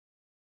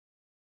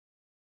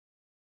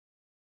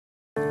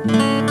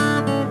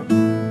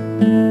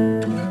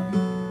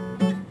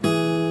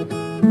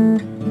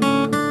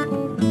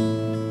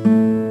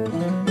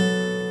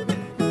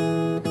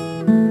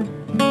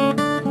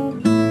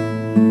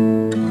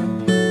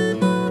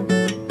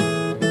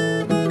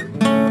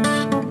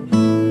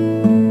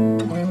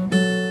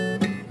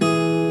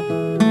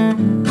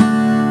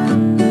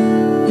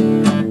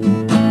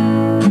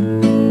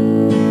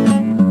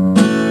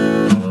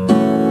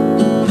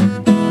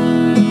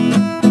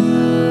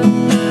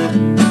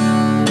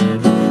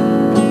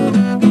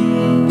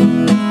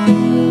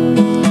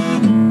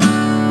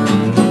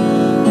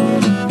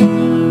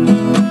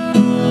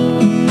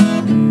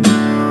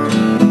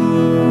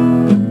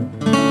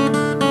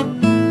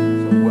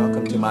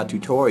my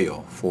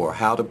tutorial for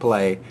how to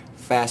play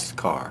fast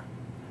car.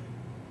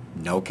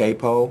 No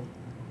CAPO,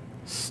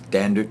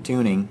 standard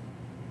tuning,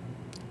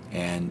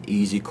 and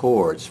easy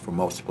chords for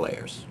most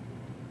players.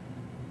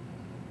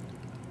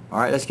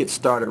 Alright, let's get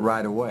started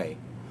right away.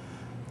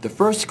 The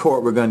first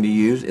chord we're going to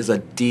use is a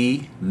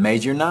D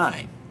major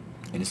 9,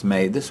 and it's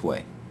made this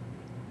way.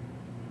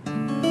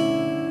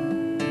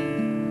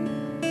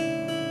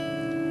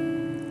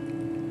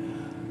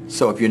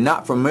 So if you're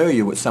not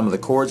familiar with some of the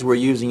chords we're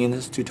using in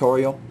this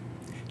tutorial,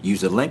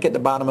 use the link at the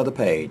bottom of the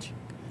page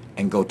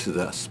and go to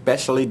the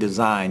specially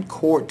designed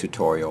chord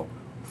tutorial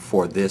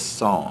for this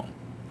song.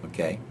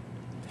 Okay?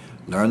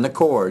 Learn the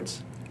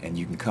chords and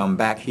you can come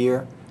back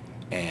here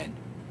and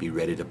be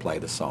ready to play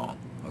the song.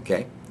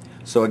 Okay?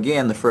 So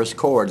again, the first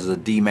chord is a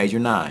D major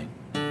 9.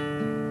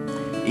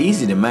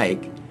 Easy to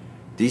make.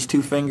 These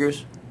two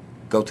fingers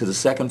go to the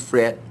 2nd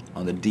fret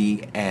on the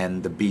D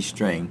and the B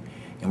string,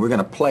 and we're going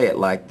to play it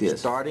like this.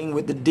 Starting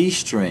with the D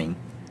string,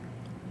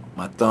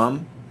 my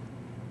thumb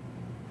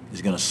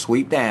is going to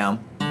sweep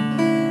down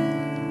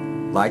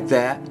like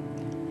that,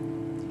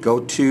 go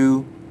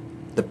to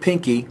the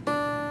pinky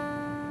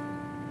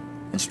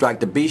and strike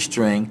the B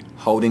string,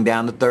 holding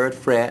down the 3rd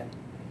fret,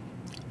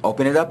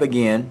 open it up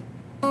again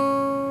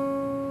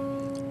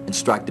and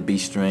strike the B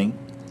string,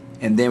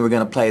 and then we're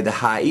going to play the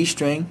high E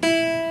string,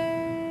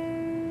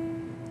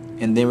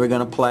 and then we're going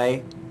to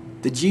play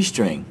the G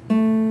string.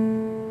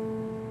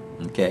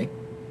 Okay?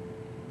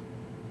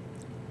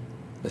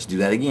 Let's do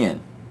that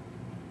again.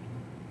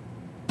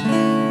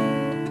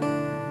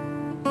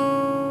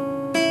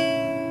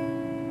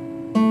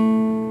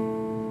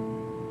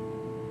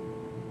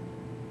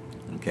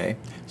 Okay?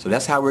 So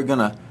that's how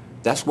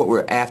that's what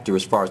we're after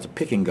as far as the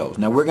picking goes.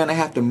 Now we're gonna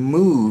have to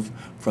move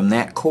from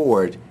that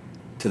chord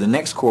to the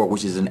next chord,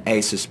 which is an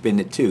A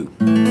suspended 2.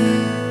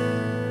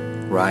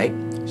 Right?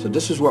 So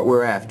this is what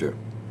we're after.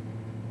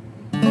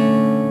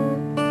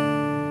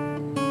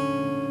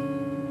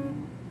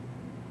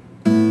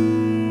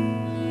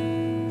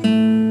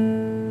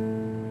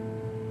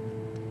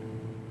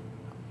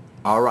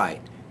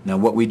 Alright, now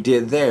what we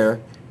did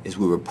there is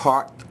we were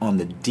parked on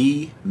the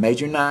D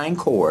major 9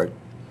 chord.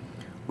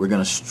 We're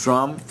going to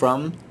strum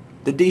from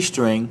the D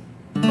string,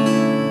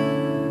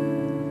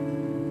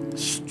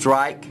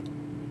 strike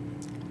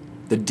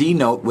the D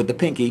note with the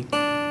pinky,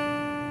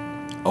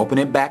 open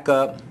it back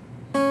up,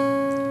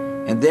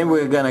 and then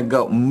we're going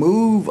to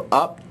move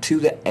up to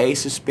the A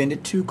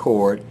suspended 2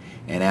 chord,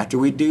 and after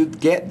we do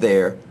get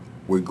there,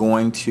 we're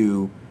going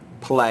to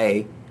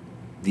play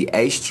the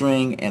A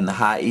string and the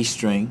high E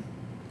string,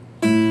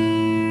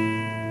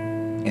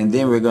 and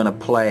then we're going to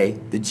play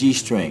the G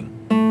string.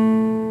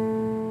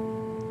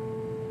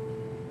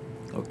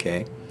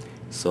 Okay,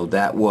 so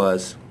that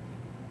was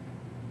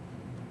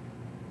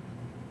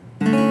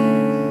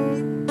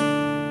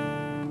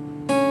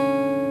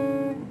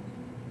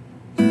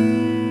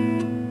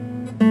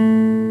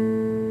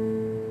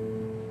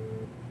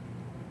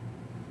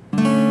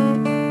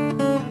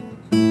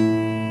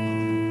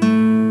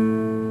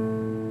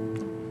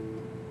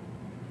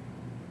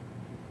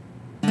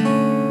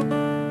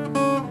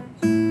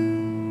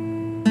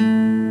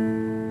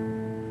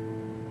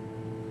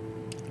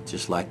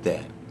just like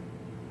that.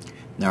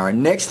 Now our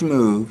next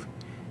move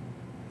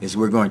is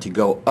we're going to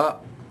go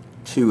up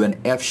to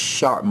an F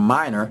sharp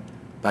minor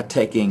by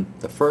taking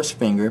the 1st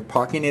finger,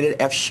 parking it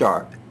at F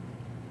sharp,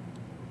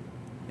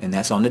 and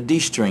that's on the D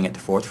string at the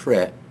 4th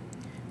fret,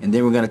 and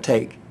then we're going to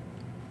take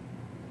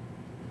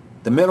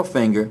the middle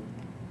finger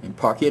and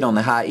park it on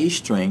the high E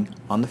string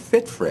on the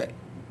 5th fret,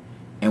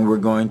 and we're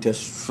going to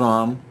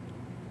strum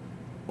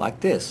like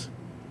this.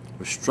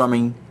 We're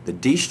strumming the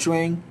D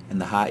string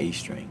and the high E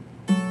string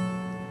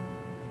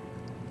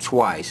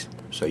twice.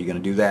 So you're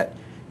going to do that.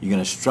 You're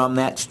going to strum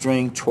that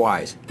string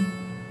twice.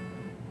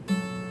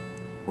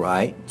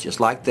 Right?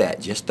 Just like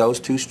that. Just those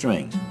 2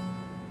 strings.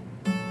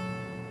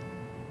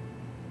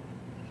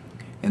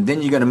 And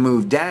then you're going to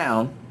move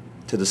down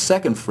to the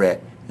 2nd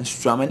fret and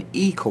strum an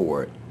E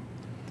chord.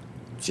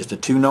 Just a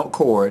 2-note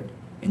chord,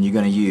 and you're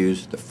going to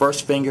use the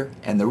 1st finger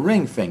and the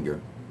ring finger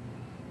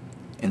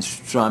and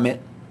strum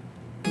it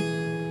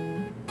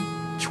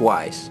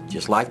twice.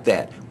 Just like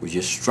that. We're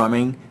just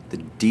strumming the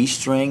D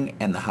string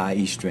and the high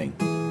E string.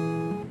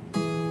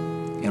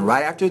 And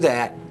right after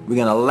that, we're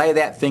going to lay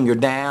that finger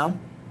down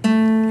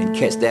and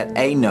catch that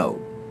A note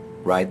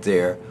right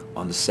there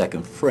on the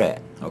 2nd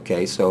fret.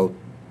 Okay, so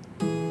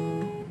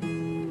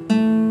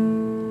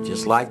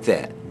just like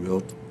that.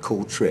 Real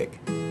cool trick.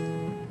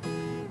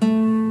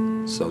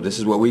 So this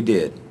is what we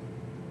did.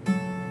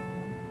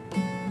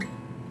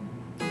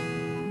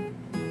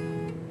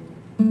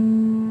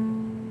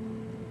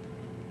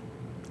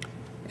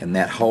 And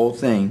that whole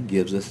thing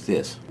gives us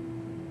this.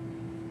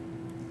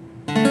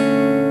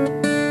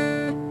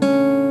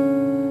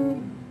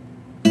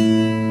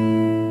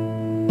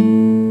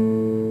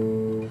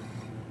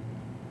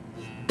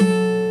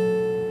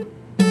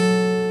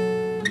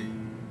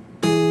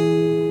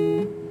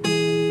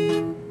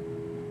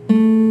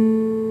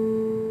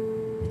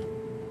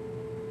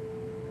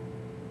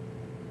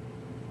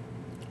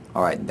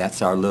 Alright,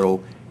 that's our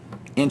little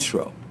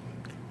intro.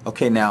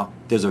 Okay, now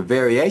there's a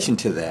variation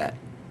to that,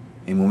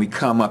 and when we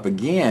come up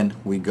again,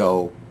 we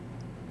go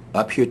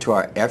up here to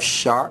our F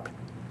sharp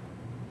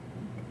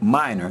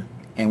minor,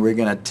 and we're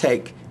going to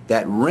take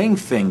that ring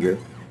finger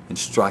and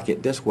strike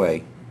it this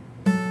way.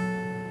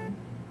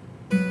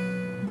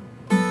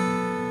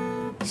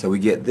 So we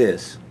get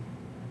this.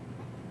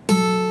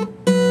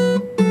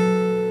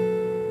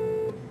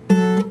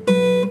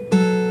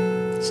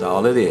 That's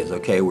all it is.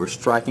 Okay, we're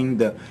striking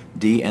the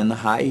D and the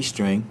high E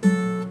string,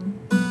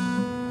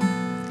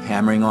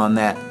 hammering on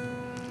that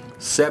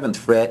 7th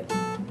fret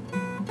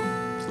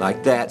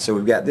like that. So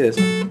we've got this,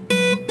 and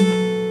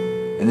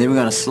then we're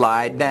going to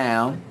slide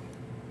down,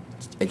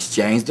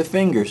 exchange the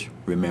fingers,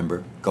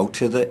 remember, go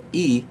to the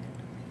E,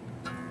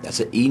 that's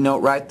an E note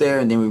right there,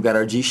 and then we've got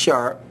our G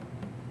sharp,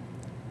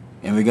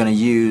 and we're going to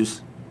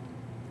use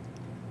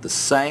the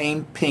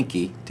same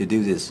pinky to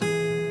do this,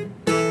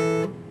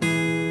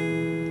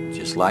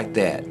 just like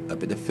that,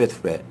 up at the 5th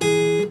fret.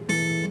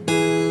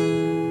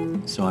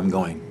 So I'm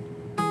going,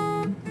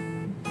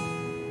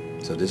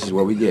 so this is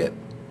what we get.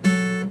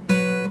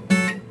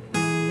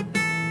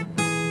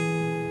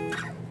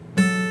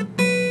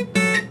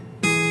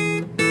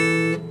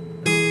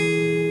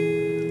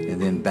 And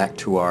then back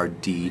to our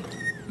D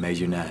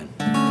major 9.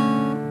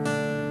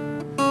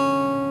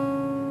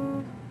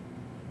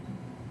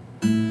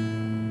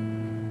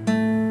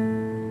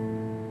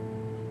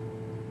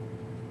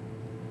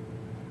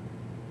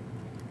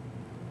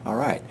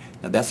 Alright,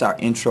 now that's our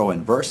intro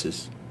and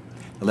verses.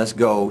 Now let's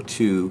go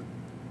to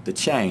the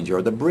change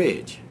or the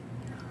bridge.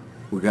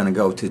 We're going to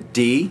go to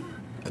D,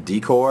 a D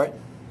chord,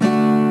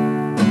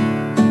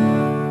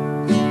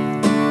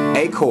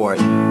 A chord,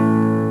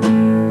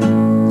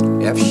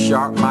 F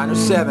sharp minor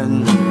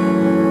 7,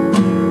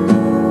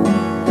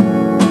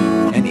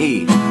 and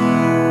E.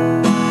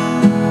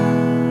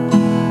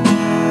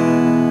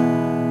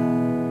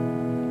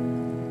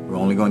 We're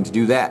only going to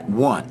do that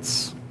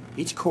once.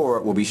 Each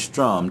chord will be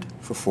strummed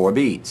for 4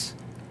 beats.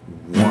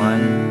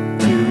 1,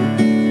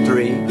 2,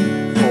 3,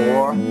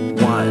 4,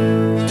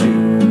 1,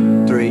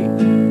 2, 3,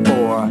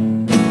 4,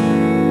 2,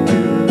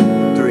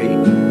 3,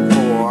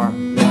 4,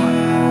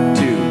 1,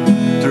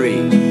 2,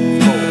 3,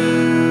 4.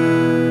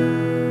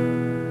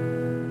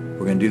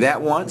 We're going to do that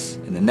once,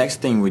 and the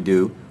next thing we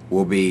do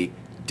will be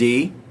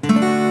D,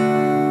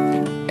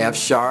 F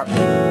sharp,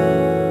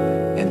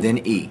 and then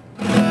E.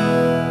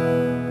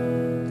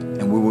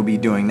 And we will be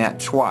doing that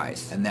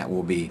twice, and that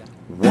will be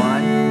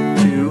 1,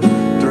 2,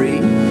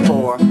 3,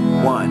 4,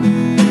 1,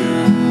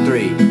 2,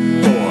 3,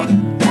 4,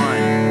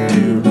 1,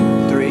 2,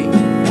 3,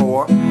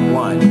 4,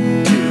 1,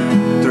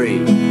 2,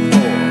 3,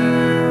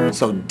 4.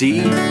 So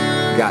D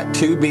got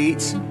 2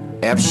 beats,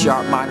 F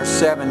sharp minor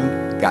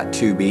 7 got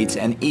 2 beats,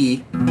 and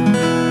E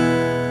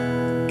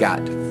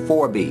got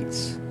 4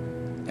 beats.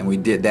 And we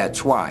did that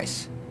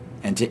twice.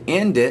 And to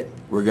end it,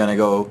 we're going to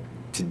go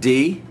to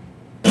D,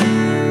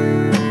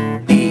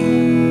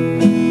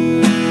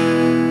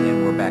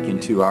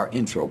 into our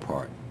intro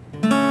part.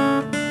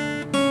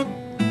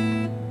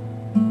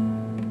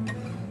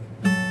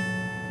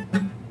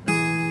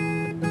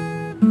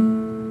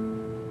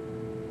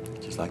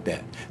 Just like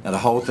that. Now the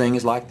whole thing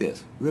is like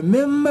this.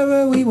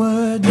 Remember we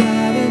were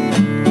driving.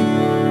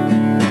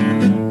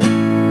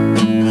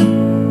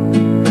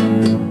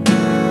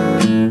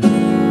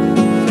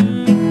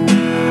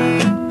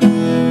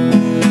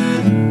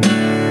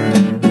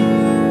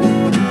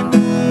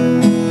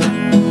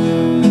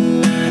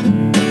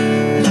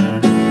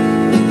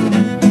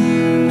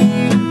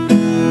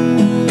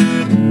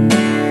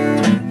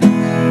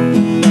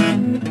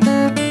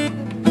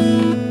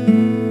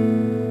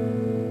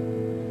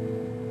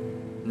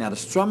 Now the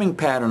strumming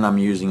pattern I'm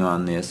using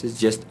on this is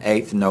just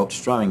 8th note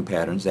strumming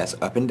patterns. That's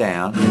up and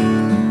down,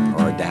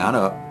 or down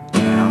up,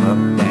 down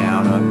up,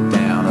 down up,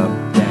 down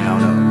up,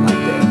 down up,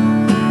 like that.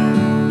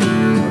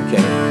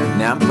 Okay,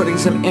 now I'm putting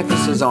some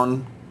emphasis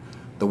on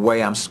the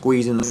way I'm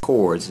squeezing the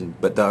chords,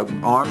 but the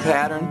arm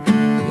pattern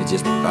is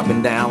just up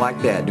and down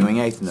like that, doing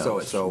 8th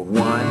notes. So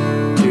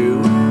 1,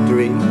 2,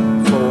 3,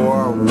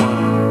 4,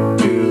 1,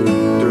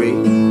 2,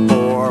 3,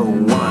 4,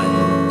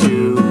 1,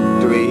 2,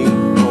 3,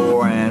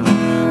 4, and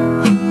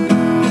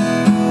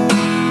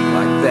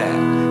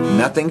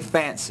nothing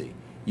fancy.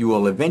 You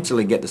will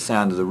eventually get the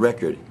sound of the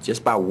record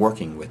just by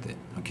working with it.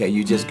 Okay,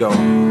 you just go.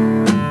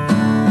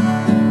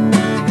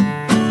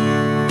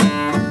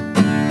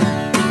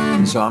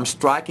 And so I'm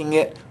striking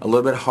it a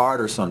little bit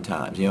harder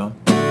sometimes, you know.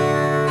 1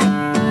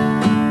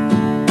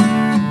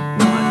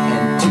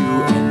 and 2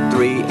 and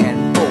 3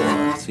 and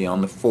 4. See,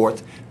 on the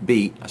 4th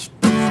beat, I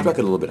struck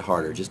it a little bit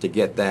harder just to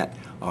get that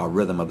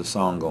rhythm of the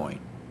song going.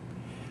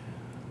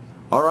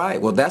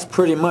 Alright, well that's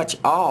pretty much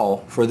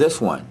all for this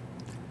one.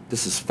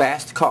 This is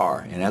Fast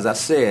Car, and as I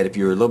said, if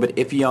you're a little bit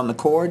iffy on the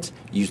chords,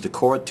 use the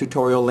chord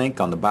tutorial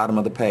link on the bottom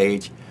of the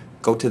page.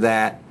 Go to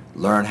that,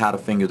 learn how to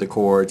finger the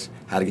chords,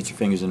 how to get your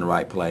fingers in the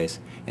right place,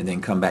 and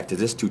then come back to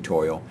this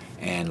tutorial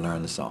and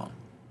learn the song.